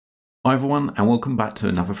Hi everyone, and welcome back to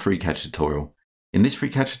another FreeCAD tutorial. In this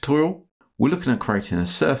FreeCAD tutorial, we're looking at creating a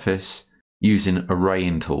surface using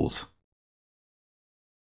arraying tools.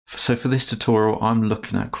 So for this tutorial, I'm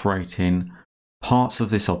looking at creating parts of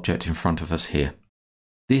this object in front of us here.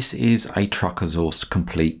 This is a truck exhaust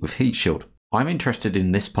complete with heat shield. I'm interested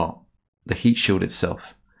in this part, the heat shield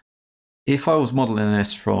itself. If I was modeling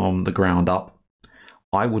this from the ground up,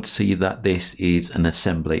 I would see that this is an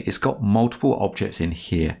assembly. It's got multiple objects in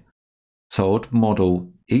here. So I would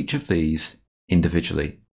model each of these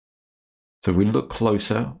individually. So if we look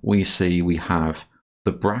closer, we see we have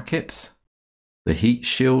the bracket, the heat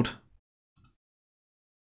shield,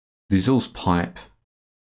 the exhaust pipe,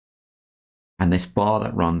 and this bar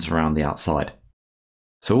that runs around the outside.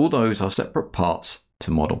 So all those are separate parts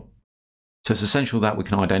to model. So it's essential that we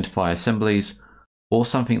can identify assemblies or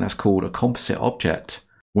something that's called a composite object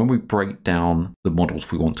when we break down the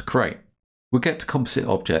models we want to create. We'll get to composite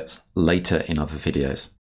objects later in other videos.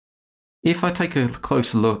 If I take a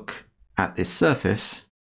closer look at this surface,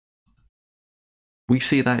 we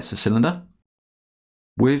see that it's a cylinder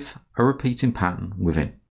with a repeating pattern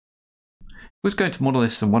within. If we're going to model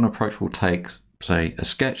this, then one approach will take, say, a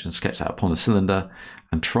sketch and sketch that upon the cylinder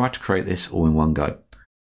and try to create this all in one go.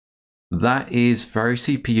 That is very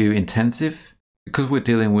CPU intensive because we're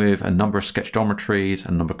dealing with a number of sketch geometries,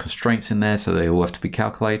 a number of constraints in there, so they all have to be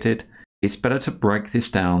calculated. It's better to break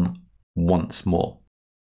this down once more.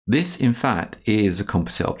 This, in fact, is a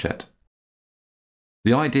composite object.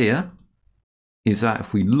 The idea is that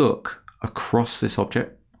if we look across this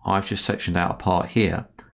object, I've just sectioned out a part here,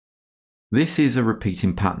 this is a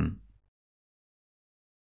repeating pattern.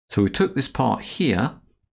 So we took this part here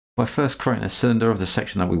by first creating a cylinder of the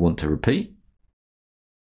section that we want to repeat,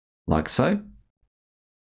 like so,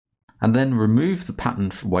 and then remove the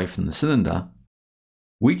pattern away from the cylinder.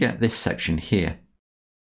 We get this section here.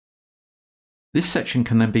 This section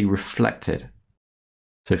can then be reflected.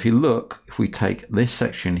 So if you look, if we take this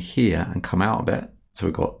section here and come out a bit, so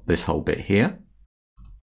we've got this whole bit here.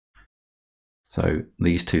 So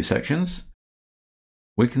these two sections,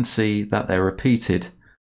 we can see that they're repeated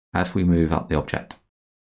as we move up the object.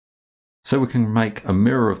 So we can make a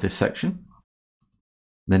mirror of this section,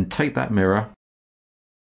 then take that mirror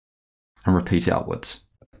and repeat it upwards.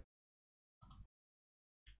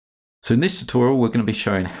 So in this tutorial, we're going to be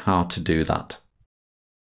showing how to do that.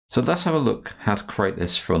 So let's have a look how to create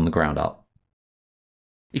this from the ground up.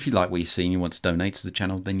 If you like what you see and you want to donate to the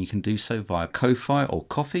channel, then you can do so via Ko-Fi or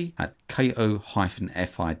Ko-Fi at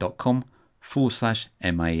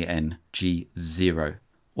ko-fi.com/MANG0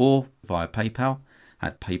 or via PayPal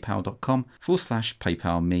at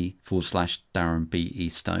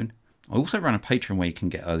paypal.com/paypalme/DarrenBEstone. I also run a Patreon where you can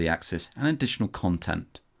get early access and additional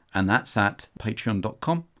content. And that's at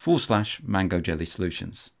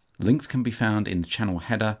patreon.com/mangojellysolutions. Links can be found in the channel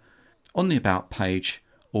header, on the About page,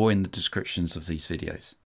 or in the descriptions of these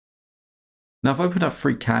videos. Now I've opened up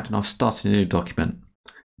FreeCAD and I've started a new document.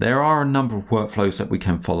 There are a number of workflows that we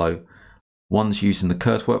can follow. One's using the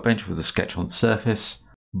curves workbench with a sketch on surface,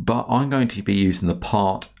 but I'm going to be using the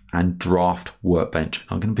part and draft workbench.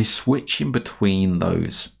 I'm going to be switching between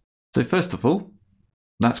those. So first of all,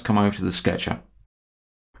 let's come over to the sketcher.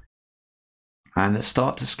 And let's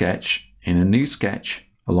start to sketch in a new sketch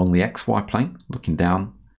along the XY plane, looking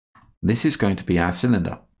down. This is going to be our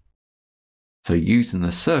cylinder. So using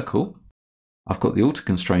the circle, I've got the auto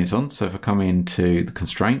constraints on. So if I come into the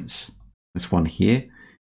constraints, this one here,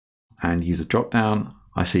 and use a drop down,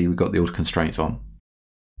 I see we've got the auto constraints on.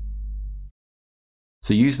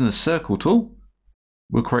 So using the circle tool,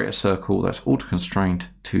 we'll create a circle that's auto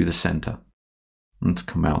constrained to the center. Let's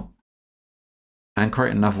come out and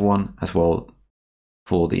create another one as well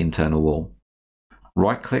for the internal wall.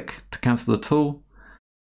 Right click to cancel the tool,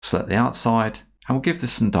 select the outside, and we'll give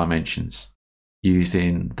this some dimensions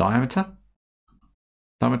using diameter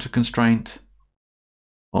constraint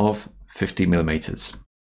of 50 millimeters.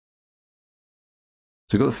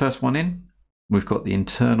 So we've got the first one in, we've got the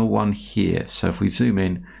internal one here. So if we zoom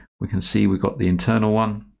in, we can see we've got the internal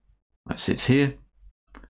one that sits here.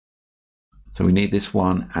 So we need this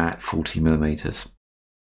one at 40 millimeters.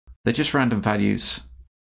 They're just random values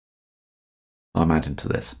I'm adding to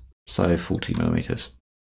this. So 40 millimeters.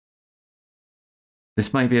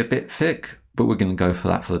 This may be a bit thick, but we're going to go for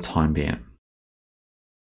that for the time being.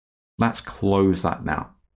 Let's close that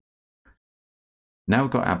now. Now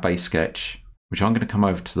we've got our base sketch, which I'm going to come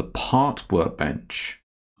over to the part workbench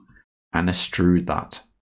and extrude that.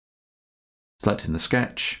 Selecting the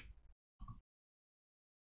sketch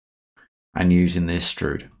and using the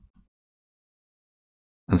extrude.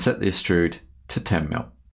 And set the extrude to 10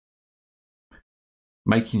 mil.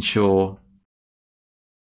 making sure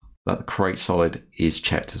that the create solid is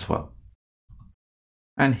checked as well.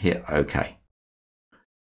 And hit OK.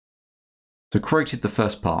 So created the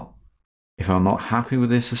first part. If I'm not happy with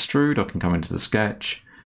this extrude, I can come into the sketch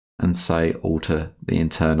and say alter the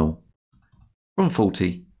internal from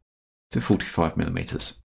 40 to 45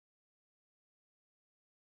 millimeters.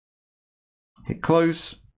 Hit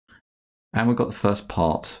close, and we've got the first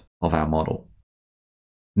part of our model.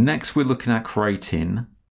 Next, we're looking at creating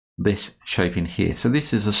this shape in here. So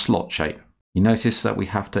this is a slot shape. You notice that we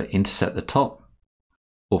have to intersect the top,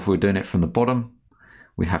 or if we're doing it from the bottom,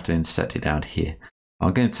 we have to intersect it down here.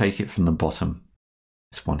 I'm going to take it from the bottom,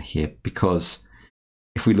 this one here, because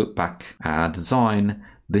if we look back at our design,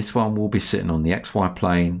 this one will be sitting on the XY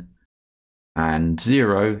plane, and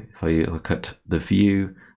 0, if I look at the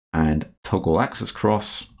view and toggle axis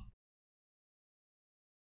cross,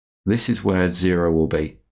 this is where 0 will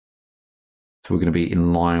be. So we're going to be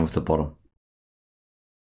in line with the bottom.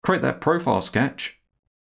 Create that profile sketch.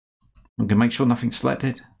 I'm going to make sure nothing's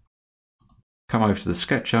selected. Come over to the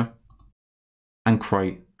sketcher and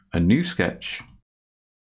create a new sketch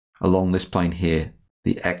along this plane here,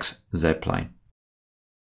 the XZ plane.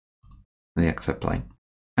 The XZ plane.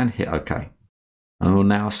 And hit OK. And we'll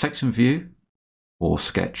now section view or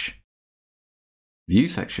sketch view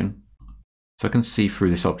section so I can see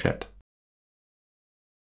through this object.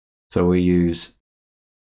 So we use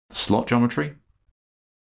slot geometry,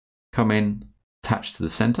 come in, attach to the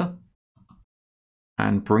center,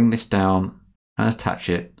 and bring this down and attach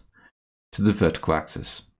it to the vertical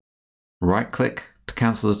axis. Right click to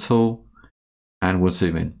cancel the tool, and we'll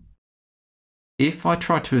zoom in. If I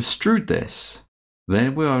try to extrude this,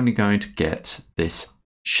 then we're only going to get this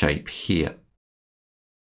shape here.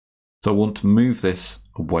 So I want to move this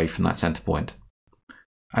away from that center point.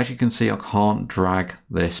 As you can see, I can't drag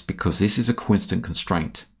this because this is a coincident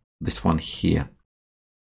constraint, this one here.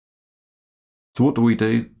 So what do we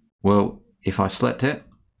do? Well, if I select it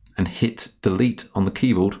and hit delete on the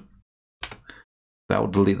keyboard, that will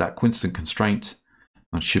delete that coincident constraint.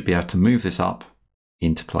 I should be able to move this up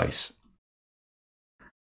into place.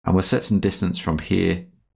 And we'll set some distance from here,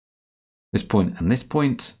 this point and this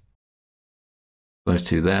point, those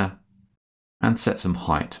two there, and set some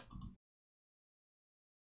height.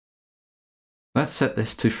 Let's set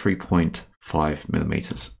this to 3.5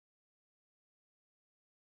 millimeters.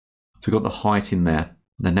 So we've got the height in there.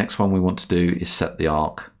 The next one we want to do is set the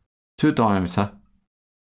arc to a diameter.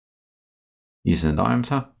 Using a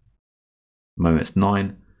diameter, at the moment it's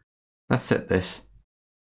 9. Let's set this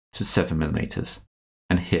to 7 millimeters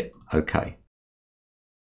and hit OK.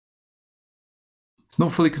 It's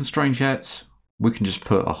not fully constrained yet. We can just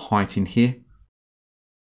put a height in here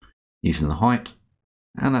using the height,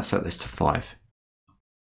 and let's set this to 5.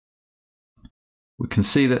 We can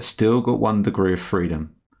see that's still got 1 degree of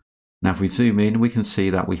freedom. Now if we zoom in, we can see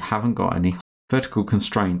that we haven't got any vertical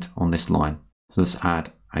constraint on this line. So let's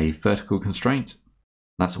add a vertical constraint.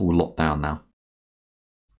 That's all locked down now.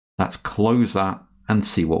 Let's close that and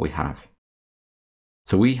see what we have.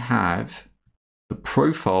 So we have the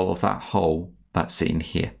profile of that hole that's sitting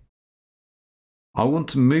here. I want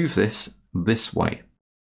to move this way.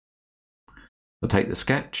 So take the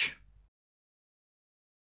sketch,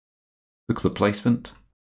 look at the placement,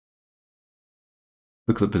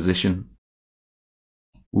 look at the position.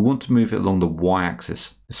 We want to move it along the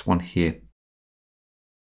y-axis, this one here.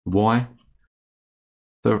 Y.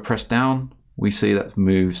 So we press down, we see that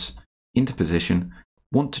moves into position.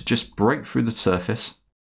 Want to just break through the surface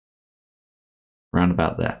around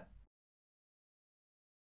about there.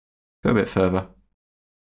 Go a bit further.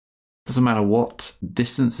 Doesn't matter what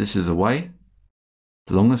distance this is away,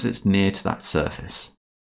 as long as it's near to that surface.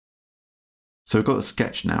 So we've got the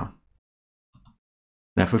sketch now.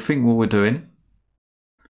 Now if we think what we're doing,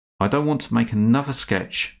 I don't want to make another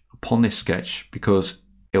sketch upon this sketch because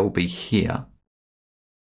it will be here.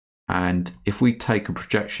 And if we take a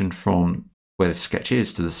projection from where the sketch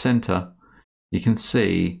is to the center, you can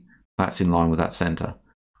see that's in line with that center.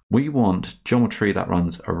 We want geometry that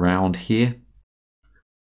runs around here,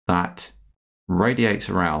 that radiates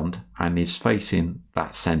around and is facing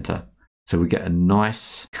that center. So we get a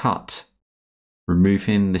nice cut,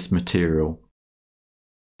 removing this material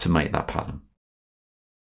to make that pattern.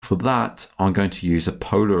 For that, I'm going to use a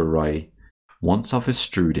polar array once I've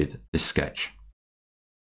extruded this sketch.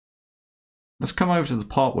 Let's come over to the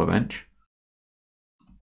part workbench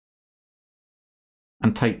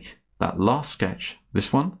and take that last sketch,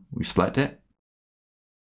 this one, we select it,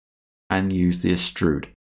 and use the extrude.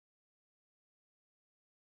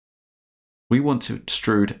 We want to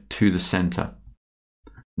extrude to the center.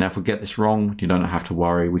 Now if we get this wrong, you don't have to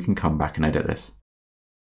worry, we can come back and edit this.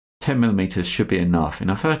 10mm should be enough, and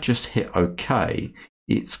if I just hit OK,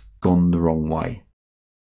 it's gone the wrong way.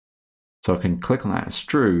 So I can click on that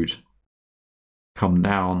extrude, come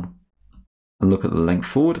down and look at the length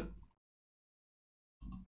forward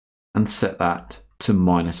and set that to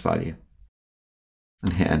minus value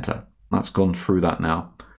and hit enter. That's gone through that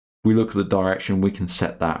now. If we look at the direction, we can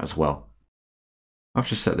set that as well. I've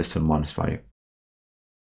just set this to minus value.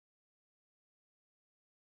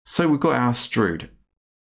 So we've got our extrude.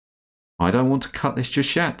 I don't want to cut this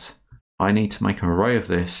just yet. I need to make an array of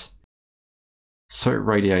this so it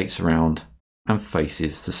radiates around and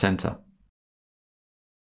faces the center.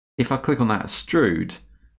 If I click on that extrude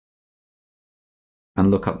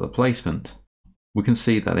and look up the placement, we can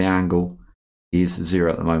see that the angle is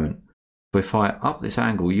 0 at the moment. But if I up this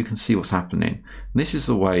angle, you can see what's happening. This is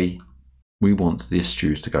the way we want the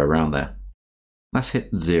extrude to go around there. Let's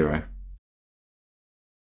hit 0.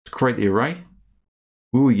 To create the array,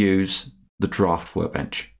 we will use the draft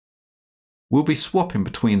workbench. We'll be swapping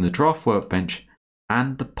between the draft workbench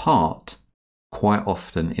and the part quite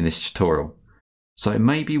often in this tutorial. So it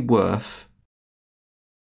may be worth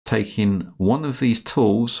taking one of these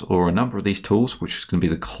tools or a number of these tools, which is going to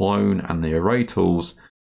be the clone and the array tools,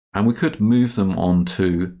 and we could move them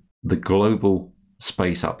onto the global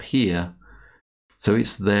space up here so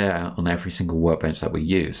it's there on every single workbench that we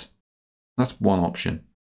use. That's one option.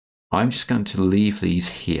 I'm just going to leave these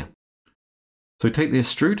here. So take the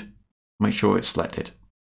extrude, make sure it's selected.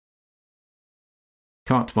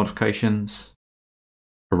 Come up to modifications,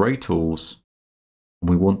 array tools, and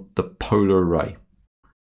we want the polar array.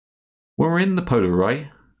 When we're in the polar array,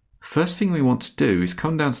 first thing we want to do is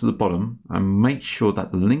come down to the bottom and make sure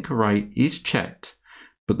that the link array is checked,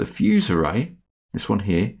 but the fuse array, this one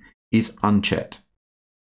here, is unchecked.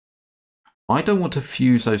 I don't want to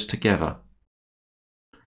fuse those together.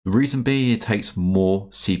 The reason being, it takes more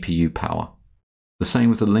CPU power. The same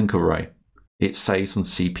with the link array. It saves on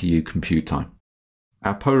CPU compute time.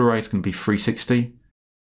 Our polar array is going to be 360.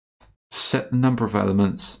 Set the number of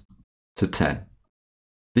elements to 10.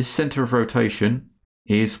 This center of rotation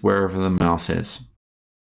is wherever the mouse is.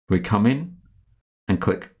 We come in and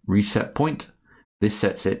click reset point. This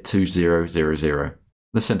sets it to 0, 0, 0,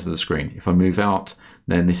 the center of the screen. If I move out,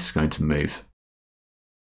 then this is going to move.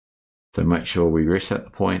 So make sure we reset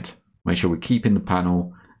the point, make sure we keep in the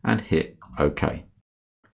panel and hit OK.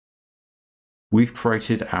 We've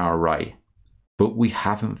created our array, but we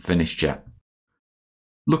haven't finished yet.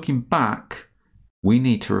 Looking back, we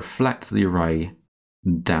need to reflect the array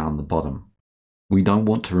down the bottom. We don't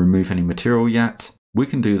want to remove any material yet. We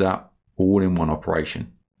can do that all in one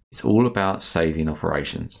operation. It's all about saving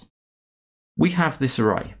operations. We have this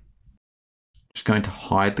array. Just going to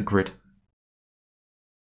hide the grid.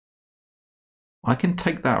 I can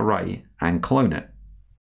take that array and clone it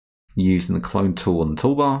using the clone tool on the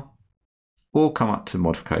toolbar, or come up to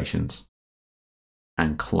modifications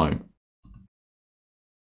and clone.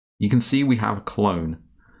 You can see we have a clone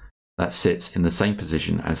that sits in the same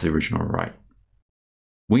position as the original array.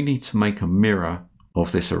 We need to make a mirror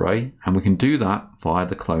of this array, and we can do that via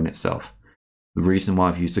the clone itself. The reason why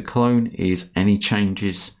I've used a clone is any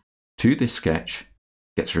changes to this sketch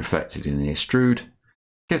gets reflected in the extrude,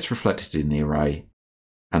 gets reflected in the array,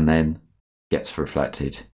 and then gets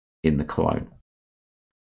reflected in the clone.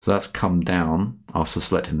 So that's come down after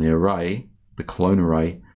selecting the array, the clone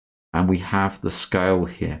array, and we have the scale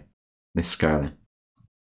here, this scaling.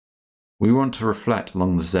 We want to reflect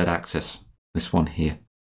along the Z axis, this one here.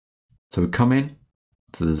 So we come in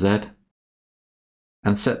to the Z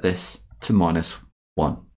and set this to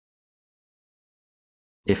 -1.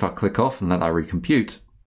 If I click off and let that recompute,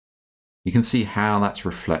 you can see how that's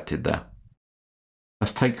reflected there.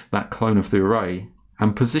 Let's take that clone of the array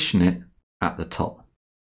and position it at the top.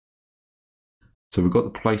 So we've got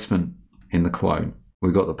the placement in the clone,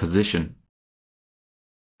 we've got the position,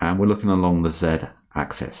 and we're looking along the Z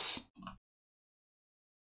axis.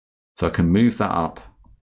 So I can move that up,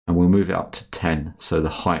 and we'll move it up to 10, so the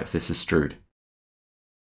height of this extrude.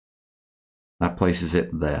 That places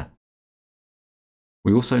it there.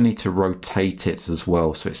 We also need to rotate it as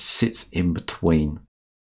well, so it sits in between.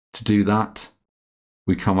 To do that,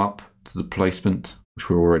 we come up to the placement, which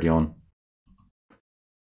we're already on.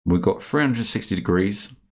 We've got 360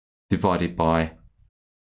 degrees divided by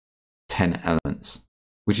 10 elements,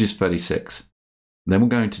 which is 36. Then we're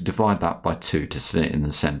going to divide that by 2 to sit it in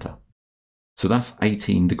the center. So that's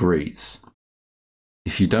 18 degrees.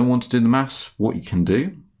 If you don't want to do the maths, what you can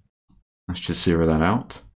do, let's just zero that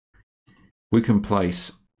out. We can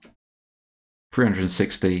place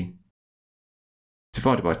 360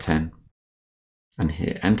 divided by 10, and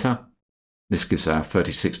hit enter. This gives our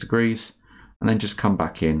 36 degrees, and then just come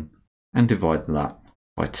back in and divide that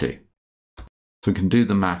by 2. So we can do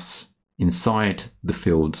the maths inside the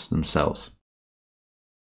fields themselves.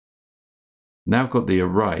 Now I've got the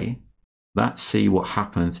array. Let's see what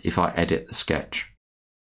happens if I edit the sketch.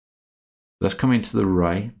 Let's come into the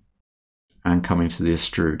array and come into the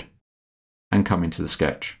extrude and come into the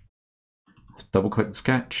sketch. Let's double click the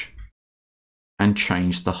sketch and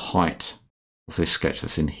change the height of this sketch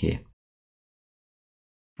that's in here.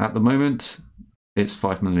 At the moment, it's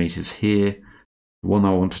 5mm here. The one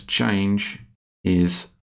I want to change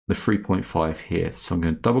is the 3.5 here. So I'm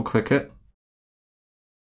going to double click it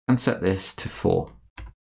and set this to 4.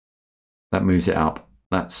 That moves it up.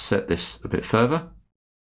 Let's set this a bit further.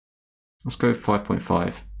 Let's go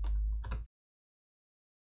 5.5.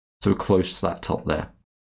 So we're close to that top there.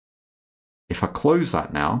 If I close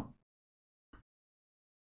that now,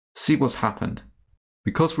 see what's happened.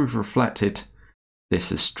 Because we've reflected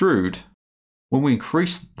this extrude, when we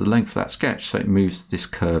increase the length of that sketch so it moves this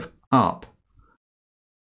curve up,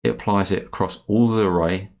 it applies it across all of the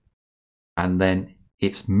array, and then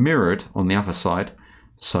it's mirrored on the other side,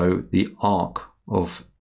 so the arc of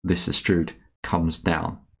this extrude comes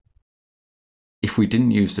down. If we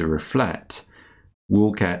didn't use the reflect,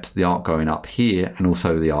 we'll get the arc going up here and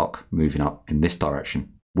also the arc moving up in this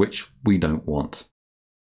direction, which we don't want.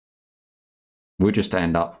 We'll just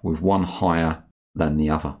end up with one higher than the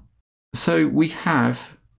other. So we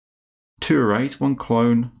have two arrays, one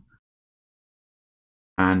clone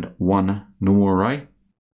and one normal array.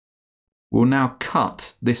 We'll now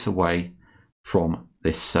cut this away from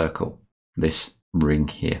this circle, this ring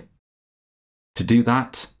here. To do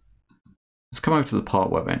that, let's come over to the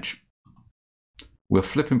part workbench. We're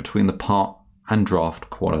flipping between the part and draft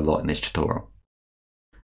quite a lot in this tutorial.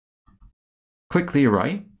 Click the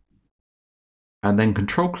array and then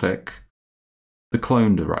control click the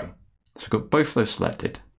cloned array. So we've got both those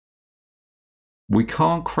selected. We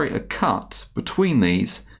can't create a cut between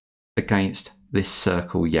these against this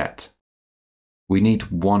circle yet. We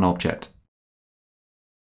need one object.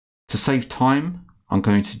 To save time, I'm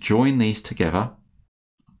going to join these together,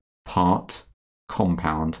 part,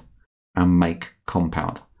 compound, and make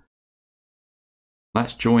compound.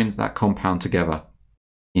 Let's join that compound together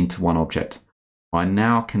into one object. I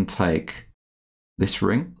now can take this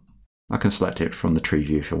ring. I can select it from the tree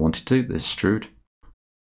view if I wanted to, the extrude. The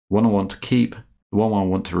one I want to keep, the one I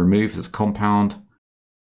want to remove as a compound,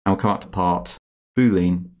 and we'll come up to part,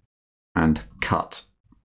 boolean, and cut.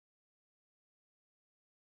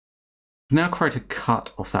 Now create a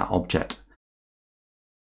cut of that object.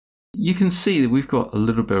 You can see that we've got a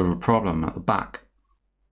little bit of a problem at the back.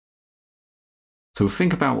 So we'll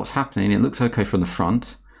think about what's happening. It looks okay from the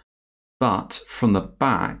front, but from the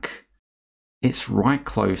back, it's right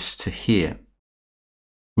close to here.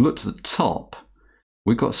 We look to the top,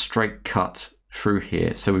 we've got a straight cut through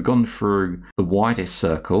here. So we've gone through the widest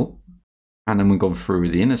circle, and then we've gone through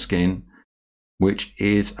the inner skin, which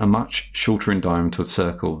is a much shorter in diameter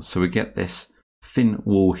circle. So we get this thin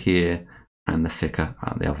wall here and the thicker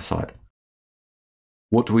on the other side.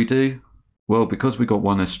 What do? Well, because we got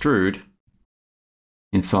one extrude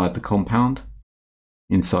inside the compound,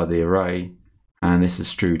 inside the array, and this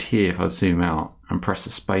extrude here, if I zoom out and press the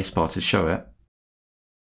spacebar to show it,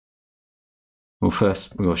 well,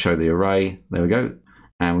 first we've got to show the array. There we go.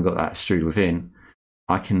 And we've got that extrude within.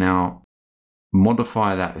 I can now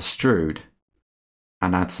modify that extrude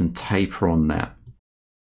and add some taper on there.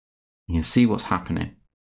 You can see what's happening.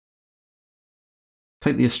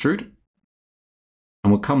 Take the extrude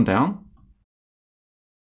and we'll come down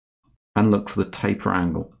and look for the taper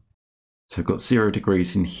angle. So we've got 0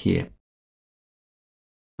 degrees in here.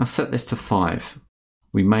 I'll set this to 5.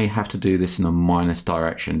 We may have to do this in a minus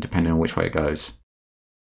direction depending on which way it goes.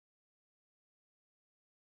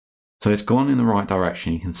 So it's gone in the right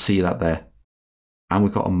direction, you can see that there. And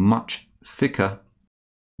we've got a much thicker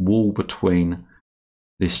wall between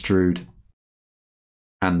the extrude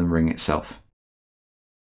and the ring itself.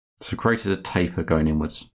 So created a taper going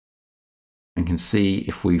inwards. And can see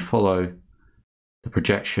if we follow the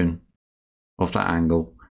projection of that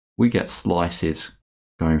angle, we get slices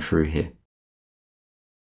going through here.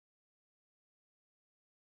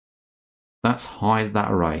 Let's hide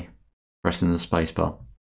that array, pressing the spacebar.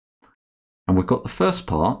 And we've got the first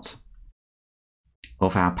part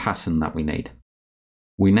of our pattern that we need.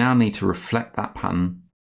 We now need to reflect that pattern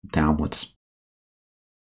downwards.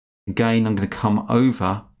 Again, I'm going to come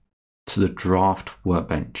over to the draft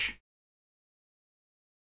workbench.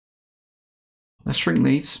 Let's shrink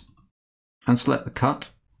these and select the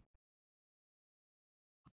cut.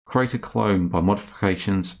 create a clone by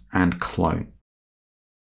modifications and clone.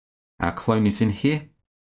 Our clone is in here.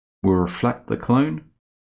 We'll reflect the clone,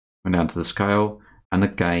 go down to the scale, and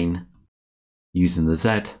again using the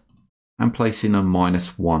Z and placing a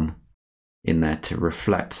 -1 in there to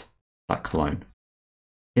reflect that clone.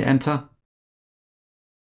 Hit enter.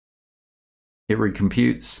 It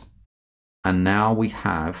recomputes, and now we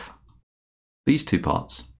have these two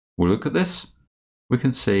parts. We'll look at this. We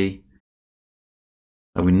can see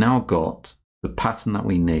that we've now got the pattern that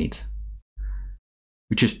we need.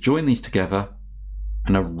 We just join these together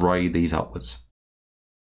and array these upwards.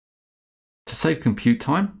 To save compute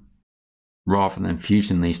time, rather than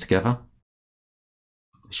fusing these together,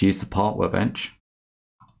 let's use the part workbench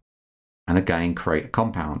and again create a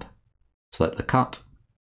compound. Select the cut,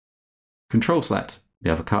 control select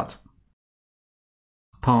the other cut,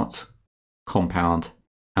 part, compound,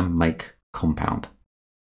 and make compound.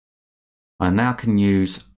 I now can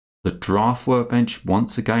use the draft workbench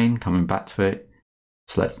once again, coming back to it,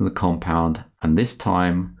 selecting the compound, and this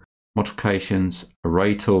time modifications,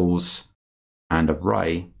 array tools, and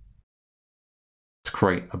array to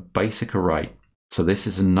create a basic array. So this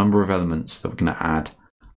is a number of elements that we're going to add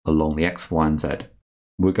along the X, Y, and Z.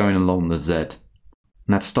 We're going along the Z.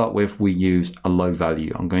 Now to start with, we use a low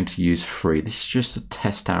value. I'm going to use 3. This is just to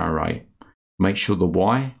test our array. Make sure the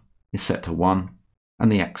Y is set to 1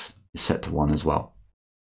 and the X is set to 1 as well.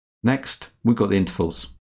 Next, we've got the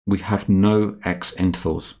intervals. We have no X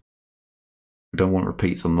intervals. We don't want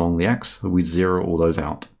repeats along the X, so we zero all those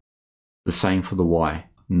out. The same for the Y,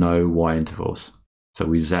 no Y intervals. So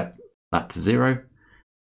we set that to 0.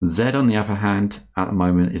 Z, on the other hand, at the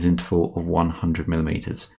moment is interval of 100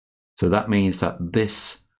 millimeters. So that means that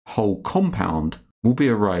this whole compound will be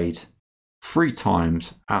arrayed 3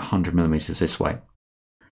 times at 100 millimeters this way.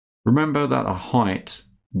 Remember that the height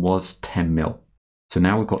was 10 mil. So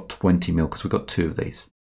now we've got 20 mil because we've got 2 of these.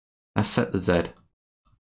 Let's set the Z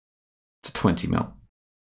to 20 mil.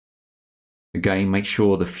 Again, make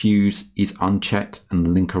sure the fuse is unchecked and the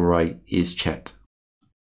link array is checked.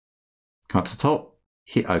 Come to the top,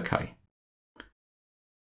 hit OK.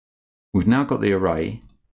 We've now got the array,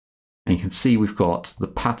 and you can see we've got the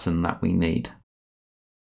pattern that we need.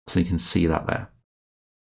 So you can see that there.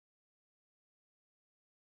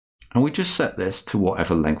 And we just set this to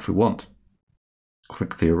whatever length we want.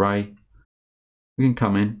 Click the array. We can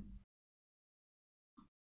come in.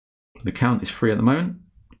 The count is 3 at the moment.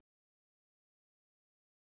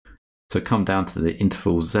 So come down to the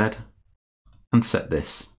interval Z and set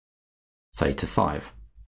this, say, to 5,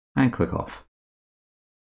 and click off.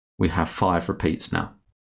 We have 5 repeats now.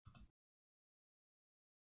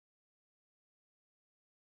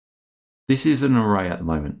 This is an array at the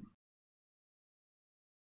moment.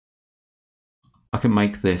 I can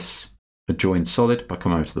make this a join solid by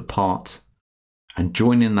coming over to the part and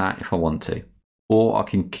joining that if I want to, or I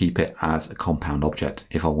can keep it as a compound object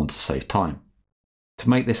if I want to save time. To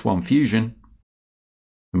make this one fusion,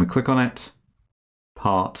 I'm going to click on it,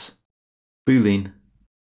 part, Boolean,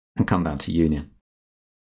 and come down to union.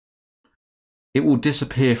 It will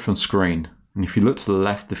disappear from screen, and if you look to the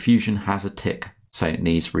left, the fusion has a tick saying it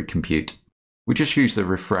needs recompute. We just use the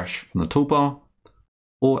refresh from the toolbar,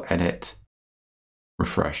 or edit,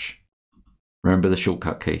 refresh. Remember the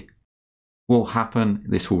shortcut key. What will happen,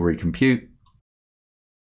 this will recompute,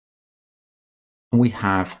 and we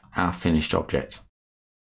have our finished object.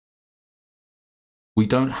 We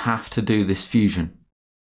don't have to do this fusion.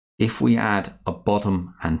 If we add a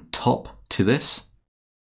bottom and top to this,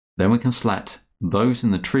 then we can select those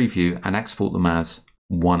in the tree view and export them as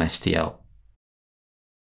one STL.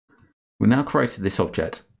 We've now created this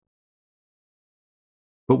object,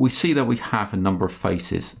 but we see that we have a number of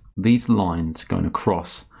faces. These lines going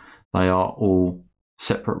across, they are all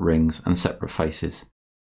separate rings and separate faces.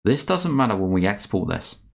 This doesn't matter when we export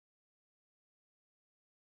this.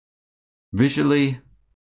 Visually,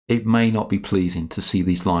 it may not be pleasing to see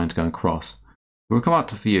these lines going across. We'll come up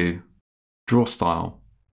to View, Draw Style,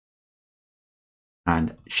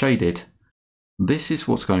 and Shaded. This is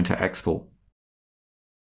what's going to export.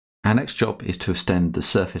 Our next job is to extend the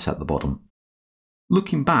surface at the bottom.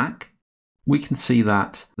 Looking back, we can see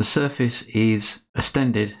that the surface is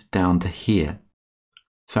extended down to here.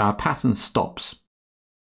 So our pattern stops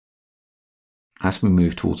as we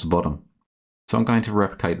move towards the bottom. So I'm going to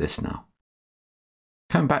replicate this now.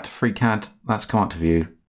 Coming back to FreeCAD, let's come up to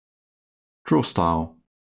View, Draw Style,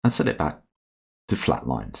 and set it back to flat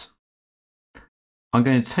lines. I'm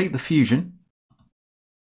going to take the fusion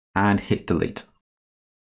and hit delete.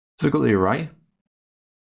 So we've got the array.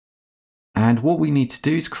 And what we need to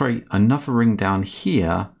do is create another ring down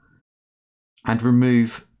here and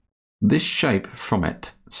remove this shape from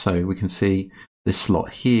it. So we can see this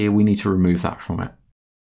slot here, we need to remove that from it.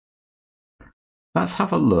 Let's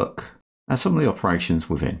have a look at some of the operations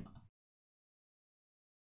within.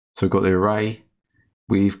 So we've got the array,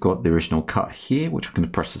 we've got the original cut here, which we're going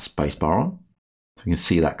to press the spacebar on. So we can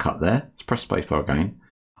see that cut there. Let's press spacebar again.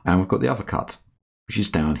 And we've got the other cut, which is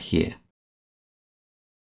down here.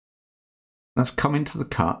 Let's come into the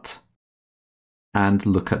cut and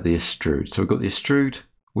look at the extrude. So we've got the extrude,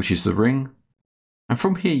 which is the ring. And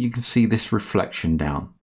from here, you can see this reflection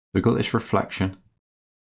down. We've got this reflection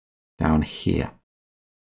down here.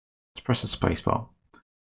 Let's press the spacebar.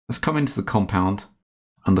 Let's come into the compound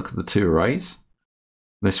and look at the two arrays,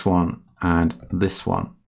 this one and this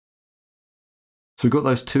one. So we've got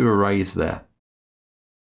those two arrays there.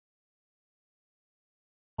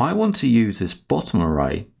 I want to use this bottom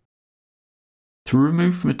array to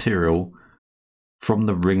remove material from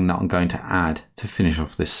the ring that I'm going to add to finish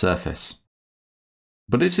off this surface.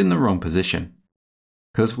 But it's in the wrong position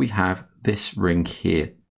because we have this ring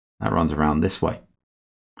here that runs around this way.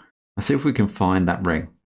 Let's see if we can find that ring.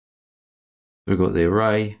 We've got the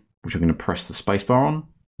array, which I'm going to press the spacebar on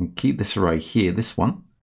and keep this array here, this one.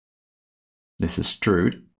 This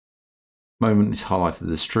extrude. Moment is highlighted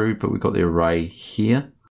the extrude, but we've got the array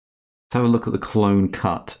here. Let's have a look at the clone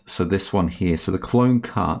cut. So this one here. So the clone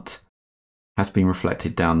cut has been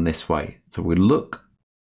reflected down this way. So we look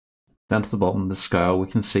down to the bottom of the scale, we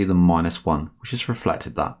can see the -1, which has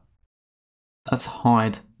reflected that. Let's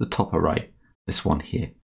hide the top array, this one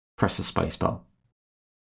here. Press the spacebar.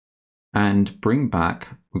 And bring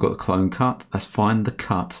back, we've got the clone cut. Let's find the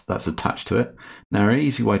cut that's attached to it. Now, an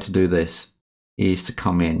easy way to do this is to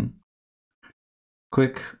come in,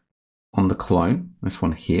 click on the clone, this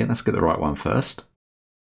one here. Let's get the right one first.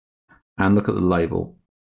 And look at the label.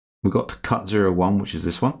 We've got to cut 01, which is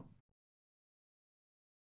this one.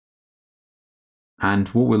 And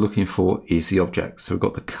what we're looking for is the object. So we've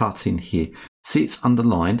got the cut in here. See, it's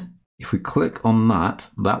underlined. If we click on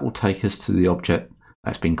that, that will take us to the object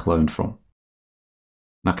that's been cloned from.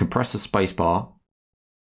 Now I can press the spacebar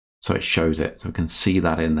so it shows it. So we can see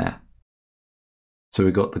that in there. So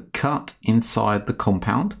we've got the cut inside the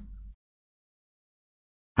compound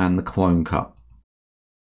and the clone cut.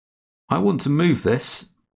 I want to move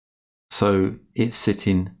this so it's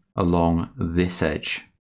sitting along this edge.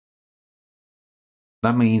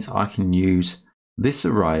 That means I can use this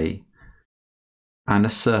array and a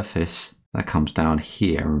surface that comes down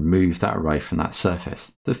here and remove that array from that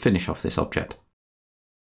surface to finish off this object.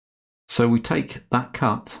 So we take that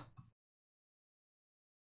cut,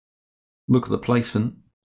 look at the placement,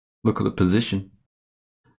 look at the position,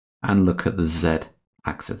 and look at the Z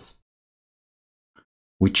axis.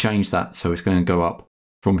 We change that so it's going to go up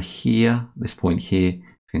from here, this point here,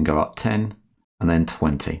 it's going to go up 10 and then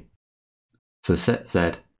 20. So set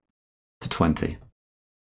Z to 20.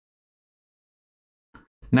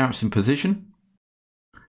 Now it's in position,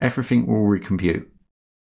 everything will recompute.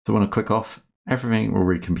 So when I click off, everything will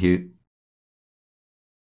recompute.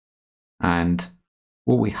 And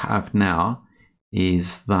what we have now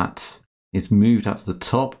is that it's moved up to the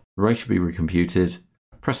top, the array should be recomputed,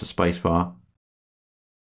 press the spacebar,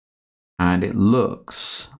 and it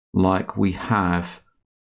looks like we have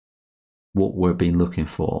what we've been looking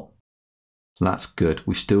for. So that's good.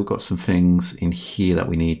 We've still got some things in here that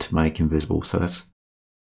we need to make invisible. So let's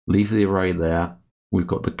leave the array there. We've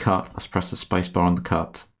got the cut. Let's press the spacebar on the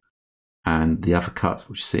cut. And the other cut,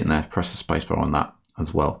 which is sitting there, press the spacebar on that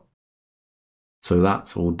as well. So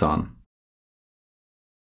that's all done.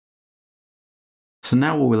 So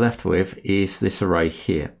now what we're left with is this array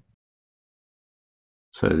here.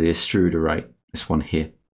 So the extrude array, this one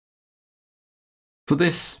here. For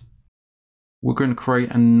this, we're going to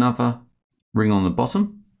create another ring on the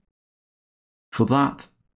bottom. For that,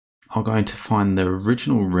 I'm going to find the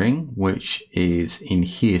original ring, which is in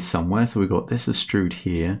here somewhere. So we've got this extrude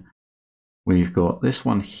here. We've got this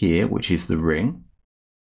one here, which is the ring.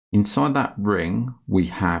 Inside that ring, we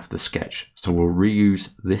have the sketch. So we'll reuse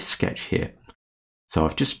this sketch here. So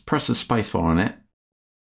I've just pressed the spacebar on it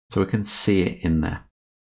so we can see it in there.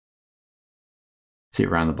 See it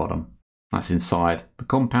around the bottom. That's inside the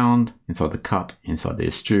compound, inside the cut, inside the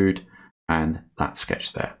extrude, and that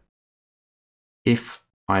sketch there. If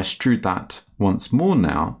I extrude that once more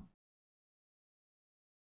now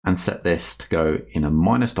and set this to go in a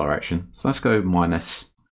minus direction, so let's go minus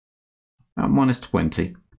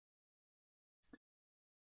 20.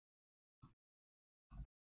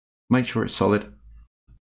 Make sure it's solid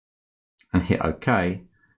and hit OK.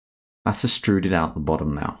 That's extruded out the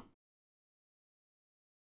bottom now.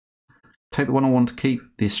 Take the one I want to keep,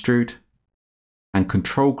 the extrude, and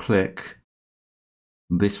control click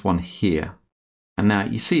this one here. And now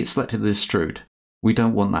you see it selected the extrude. We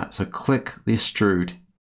don't want that, so click the extrude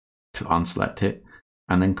to unselect it,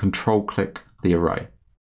 and then control click the array.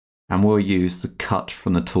 And we'll use the cut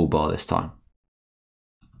from the toolbar this time.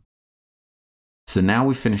 So now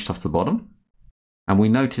we've finished off the bottom, and we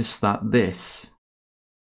notice that this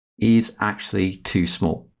is actually too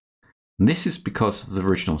small. And this is because of the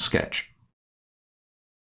original sketch.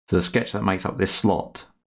 So the sketch that makes up this slot,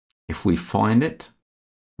 if we find it,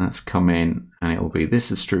 let's come in and it will be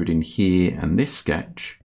this extrude in here and this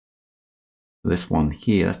sketch. This one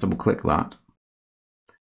here, let's double click that.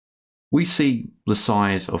 We see the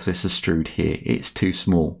size of this extrude here, it's too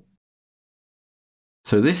small.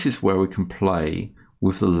 So this is where we can play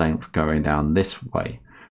with the length going down this way.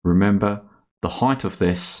 Remember, the height of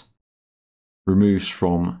this removes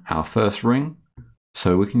from our first ring,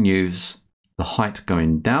 so we can use the height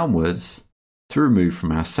going downwards to remove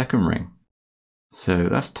from our second ring. So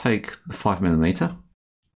let's take the 5mm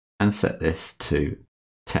and set this to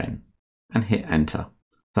 10 and hit enter.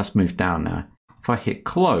 That's moved down now. If I hit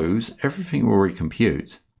close, everything will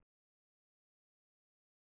recompute.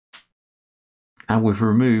 And we've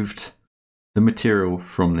removed the material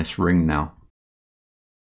from this ring now.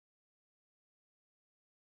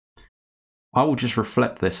 I will just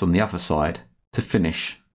reflect this on the other side to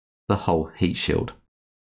finish the whole heat shield.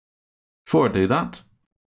 Before I do that,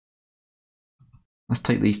 let's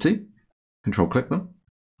take these two, control click them.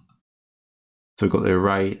 So we've got the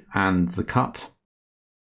array and the cut,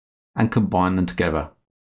 and combine them together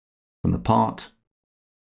from the part,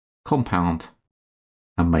 compound,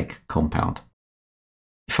 and make compound.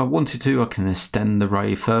 If I wanted to, I can extend the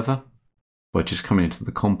array further by just coming into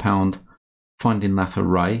the compound, finding that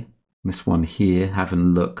array, this one here, having a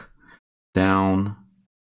look down.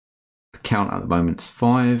 The count at the moment is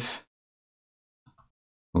 5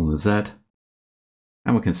 on the Z,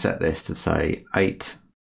 and we can set this to say 8.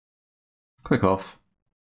 Click off.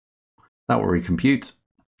 That will recompute,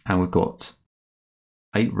 and we've got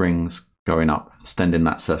 8 rings going up, extending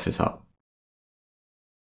that surface up.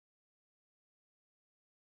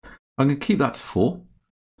 I'm going to keep that to 4.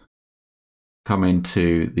 Come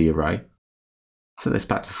into the array, set this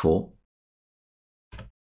back to 4.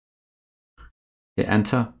 Hit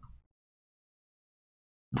enter.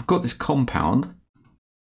 We've got this compound.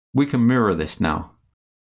 We can mirror this now.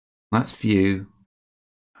 Let's view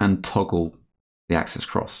and toggle the axis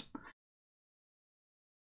cross.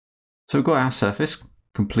 So we've got our surface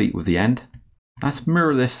complete with the end. Let's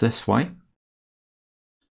mirror this way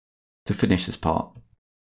to finish this part.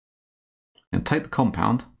 And take the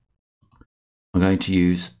compound. I'm going to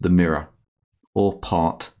use the mirror or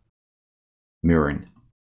part mirroring.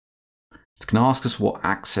 It's going to ask us what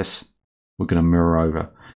axis we're going to mirror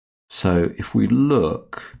over. So if we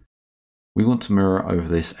look, we want to mirror over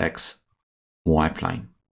this XY plane.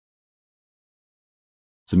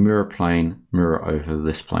 So mirror plane, mirror over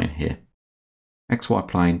this plane here. XY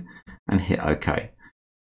plane, and hit OK.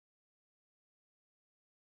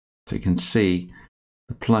 So you can see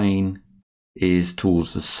the plane is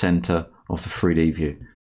towards the center of the 3D view.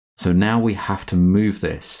 So now we have to move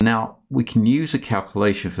this. Now we can use a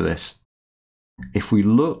calculation for this. If we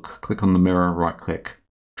look, click on the mirror, right click,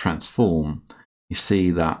 transform, you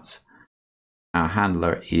see that our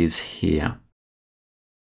handler is here.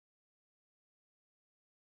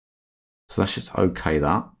 So let's just OK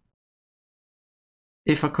that.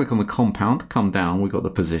 If I click on the compound, come down, we've got the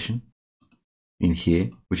position in here,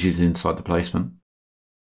 which is inside the placement.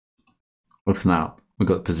 Open that up, we've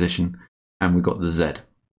got the position, and we've got the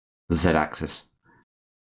Z axis.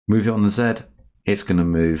 Move it on the Z, it's going to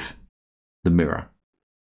move the mirror.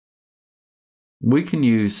 We can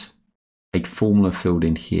use a formula filled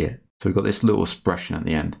in here. So we've got this little expression at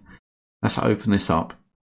the end. Let's open this up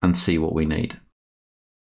and see what we need.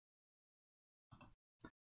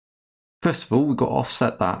 First of all, we've got to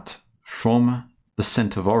offset that from the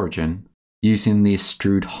center of origin using the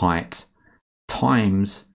extrude height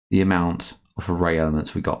times the amount of array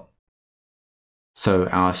elements we got. So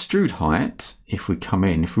our extrude height, if we come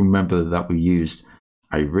in, if we remember that we used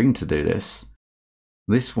a ring to do this,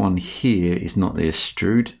 this one here is not the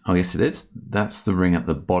extrude. Oh yes it is. That's the ring at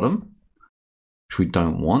the bottom, which we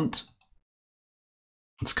don't want.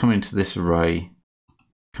 Let's come into this array,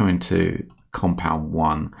 come into compound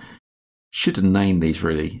 1. Should have named these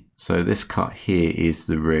really. So this cut here is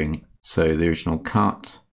the ring. So the original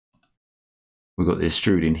cut, we've got the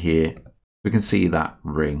extrude in here. We can see that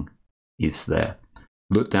ring is there.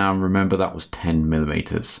 Look down, remember that was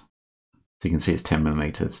 10mm. So you can see it's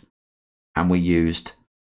 10mm. And we used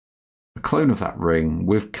a clone of that ring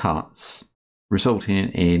with cuts resulting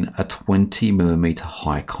in a 20mm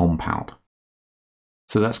high compound.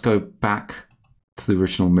 So let's go back to the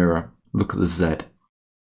original mirror, look at the Z.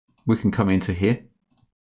 We can come into here,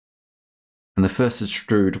 and the first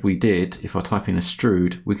extrude we did, if I type in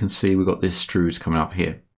extrude, we can see we've got this extrude coming up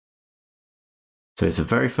here. So it's the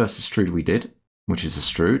very first extrude we did, which is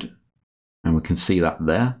extrude, and we can see that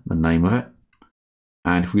there, the name of it.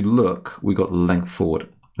 And if we look, we got the length forward,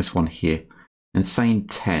 this one here, and saying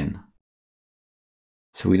 10.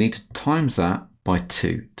 So we need to times that by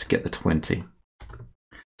 2 to get the 20.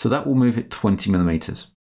 So that will move it 20mm.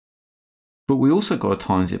 But we also got to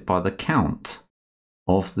times it by the count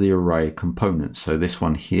of the array components. So this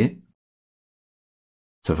one here.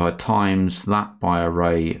 So if I times that by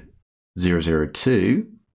array 002,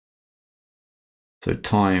 so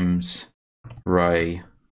times array,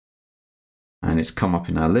 and it's come up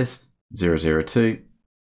in our list, 002,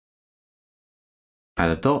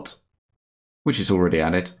 add a dot, which is already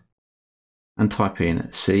added, and type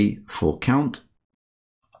in C for count.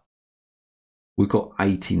 We've got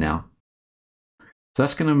 80 now. So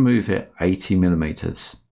that's going to move it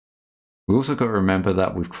 80mm. We've also got to remember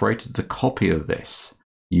that we've created a copy of this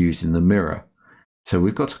using the mirror. So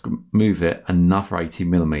we've got to move it another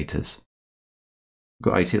 80mm. We've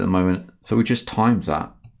got 80 at the moment, so we just times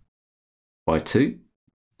that by 2,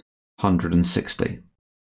 160.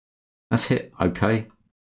 Let's hit OK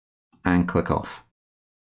and click off.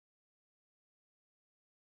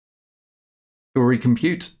 We'll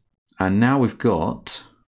recompute, and now we've got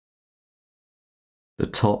the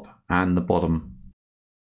top and the bottom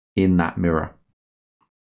in that mirror.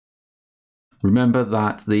 Remember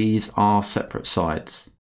that these are separate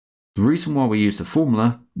sides. The reason why we use the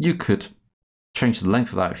formula, you could change the length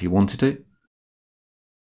of that if you wanted to.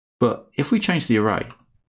 But if we change the array,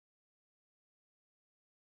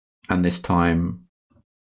 and this time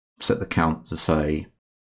set the count to say,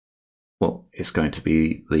 well, it's going to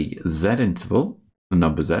be the Z interval, the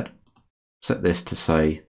number Z, set this to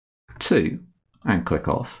say 2, and click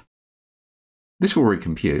off. This will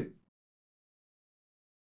recompute,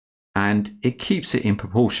 and it keeps it in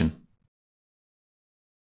proportion.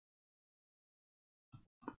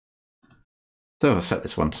 So I'll set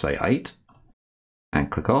this one to say 8 and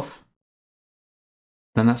click off.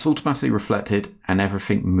 Then that's automatically reflected and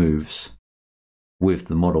everything moves with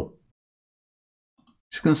the model.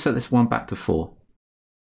 Just going to set this one back to 4.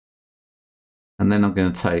 And then I'm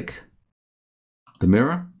going to take the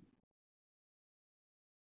mirror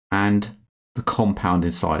and the compound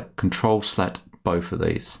inside. Control select both of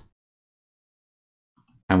these.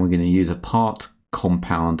 And we're going to use a part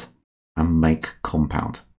compound and make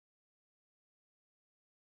compound.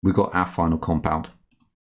 We've got our final compound,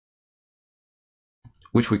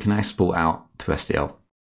 which we can export out to STL.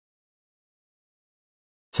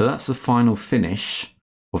 So that's the final finish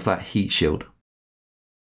of that heat shield.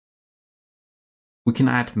 We can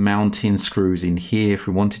add mounting screws in here if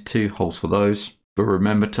we wanted to, holes for those, but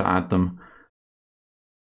remember to add them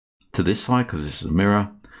to this side because this is a mirror.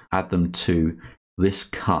 Add them to this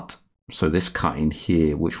cut. So this cut in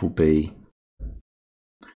here, which will be,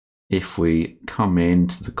 if we come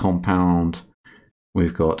into the compound,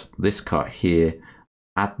 we've got this cut here,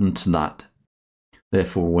 add them to that.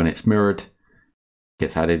 Therefore, when it's mirrored, it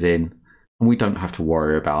gets added in, and we don't have to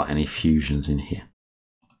worry about any fusions in here.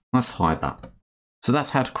 Let's hide that. So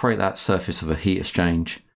that's how to create that surface of a heat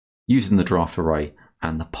exchange using the draft array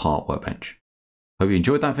and the part workbench. Hope you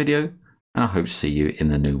enjoyed that video, and I hope to see you in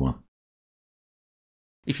the new one.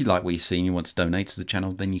 If you like what you see and you want to donate to the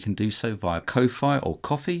channel, then you can do so via Ko-Fi or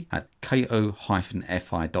Ko-Fi at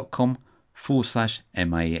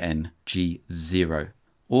ko-fi.com/MANG0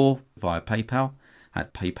 or via PayPal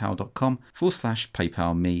at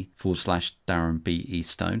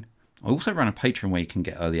paypal.com/paypalme/DarrenBEstone. I also run a Patreon where you can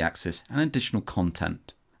get early access and additional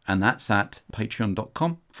content, and that's at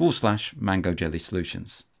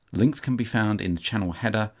patreon.com/MangoJellySolutions. Links can be found in the channel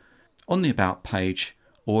header, on the About page,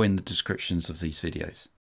 or in the descriptions of these videos.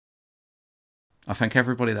 I thank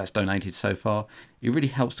everybody that's donated so far. It really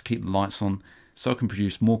helps to keep the lights on so I can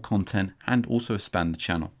produce more content and also expand the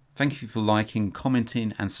channel. Thank you for liking,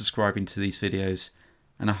 commenting and subscribing to these videos,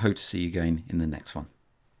 and I hope to see you again in the next one.